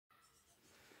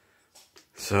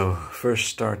So first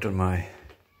start on my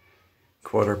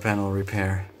quarter panel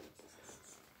repair.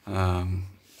 You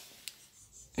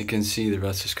can see the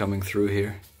rust is coming through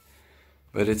here,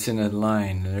 but it's in a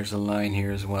line. There's a line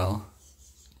here as well.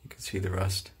 You can see the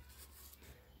rust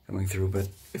coming through, but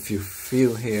if you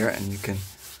feel here, and you can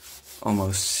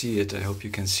almost see it, I hope you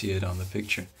can see it on the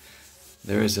picture,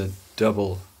 there is a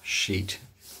double sheet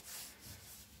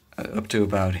up to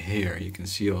about here. You can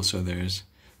see also there's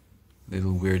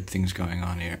little weird things going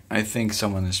on here. I think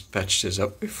someone has patched this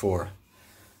up before,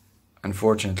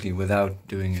 unfortunately without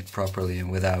doing it properly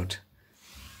and without,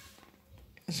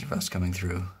 is rust coming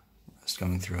through,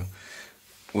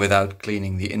 without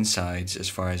cleaning the insides. As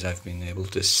far as I've been able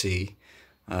to see,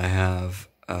 I have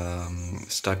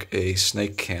stuck a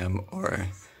snake cam, or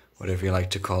whatever you like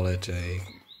to call it, the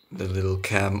little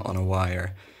cam on a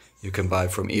wire you can buy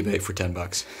from eBay for 10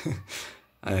 bucks.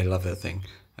 I love that thing.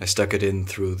 I stuck it in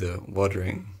through the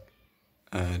watering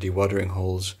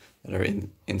holes that are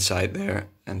inside there,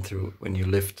 and through, when you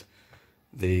lift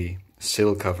the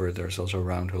sill cover, there's also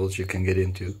round holes you can get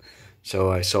into.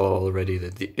 So I saw already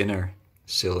that the inner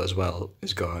sill as well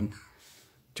is gone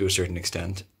to a certain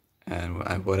extent.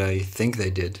 And what I think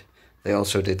they did, they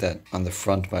also did that on the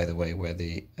front, by the way, where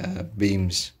the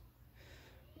beams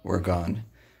were gone.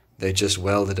 They just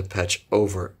welded a patch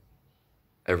over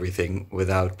everything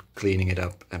without cleaning it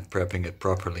up and prepping it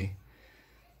properly.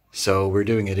 So we're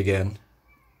doing it again,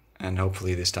 and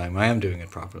hopefully this time I am doing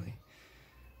it properly,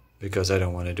 because I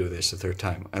don't want to do this a third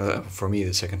time. For me,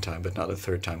 the second time, but not a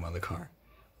third time on the car.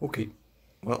 Okay,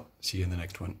 well, see you in the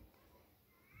next one.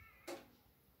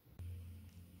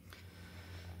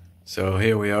 So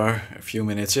here we are, a few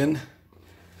minutes in.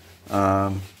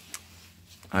 I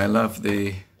love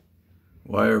the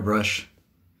wire brush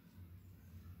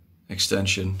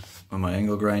extension on my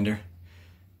angle grinder.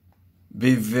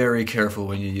 Be very careful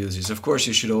when you use these. Of course,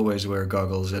 you should always wear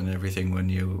goggles and everything when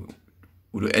you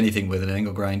do anything with an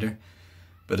angle grinder,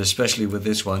 but especially with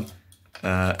this one,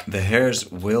 the hairs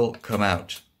will come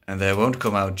out, and they won't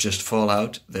come out, just fall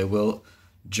out. They will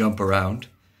jump around,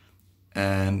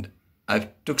 and I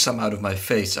took some out of my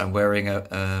face. I'm wearing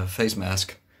a face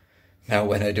mask now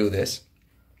when I do this.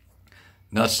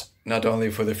 Not only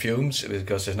for the fumes,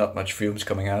 because there's not much fumes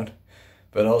coming out,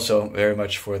 but also very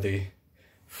much for the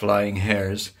flying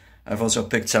hairs. I've also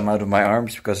picked some out of my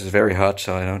arms because it's very hot,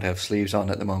 so I don't have sleeves on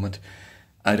at the moment.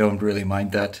 I don't really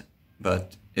mind that,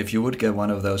 but if you would get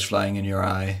one of those flying in your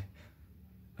eye,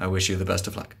 I wish you the best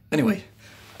of luck. Anyway,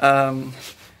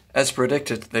 as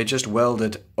predicted, they just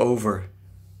welded over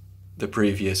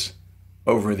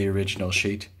the original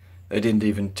sheet. They didn't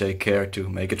even take care to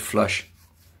make it flush.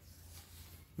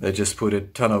 They just put a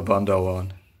ton of Bondo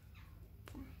on.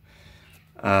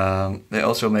 They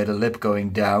also made a lip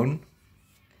going down,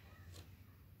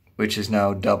 which is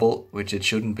now double, which it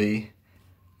shouldn't be.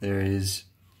 There is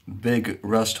big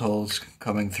rust holes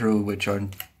coming through, which are,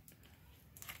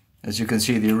 as you can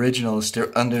see, the original is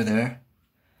still under there.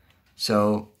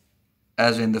 So,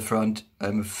 as in the front,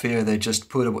 I'm fear they just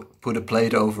put a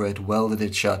plate over it, welded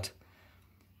it shut,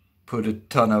 put a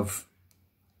ton of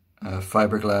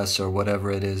fiberglass or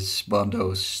whatever it is,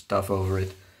 Bondo stuff over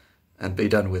it, and be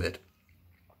done with it.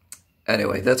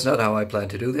 Anyway, that's not how I plan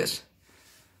to do this.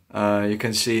 You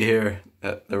can see here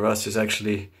that the rust is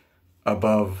actually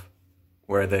above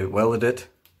where they welded it.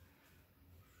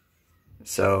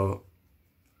 So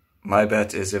my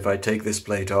bet is if I take this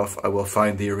plate off, I will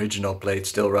find the original plate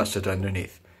still rusted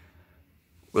underneath.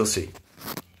 We'll see.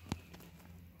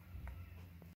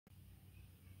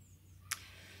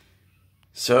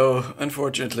 So,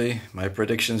 unfortunately, my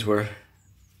predictions were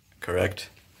correct.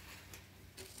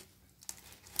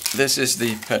 This is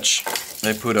the patch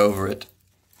they put over it.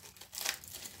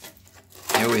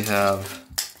 Here we have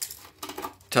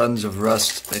tons of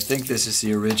rust. I think this is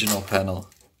the original panel,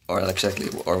 or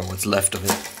what's left of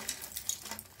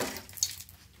it.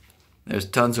 There's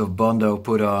tons of Bondo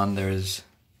put on. There's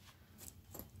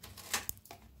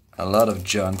a lot of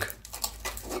junk.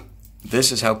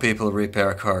 This is how people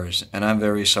repair cars, and I'm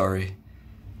very sorry.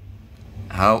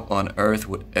 How on earth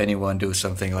would anyone do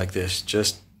something like this?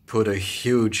 Just put a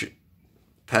huge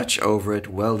patch over it,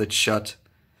 weld it shut,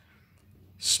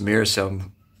 smear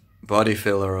some body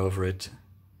filler over it,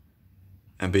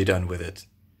 and be done with it.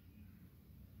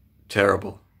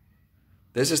 Terrible.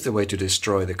 This is the way to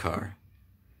destroy the car.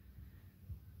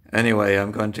 Anyway,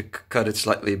 I'm going to cut it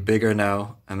slightly bigger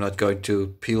now. I'm not going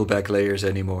to peel back layers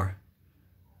anymore.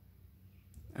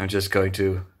 I'm just going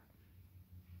to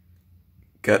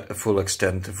get a full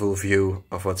extent, a full view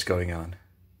of what's going on.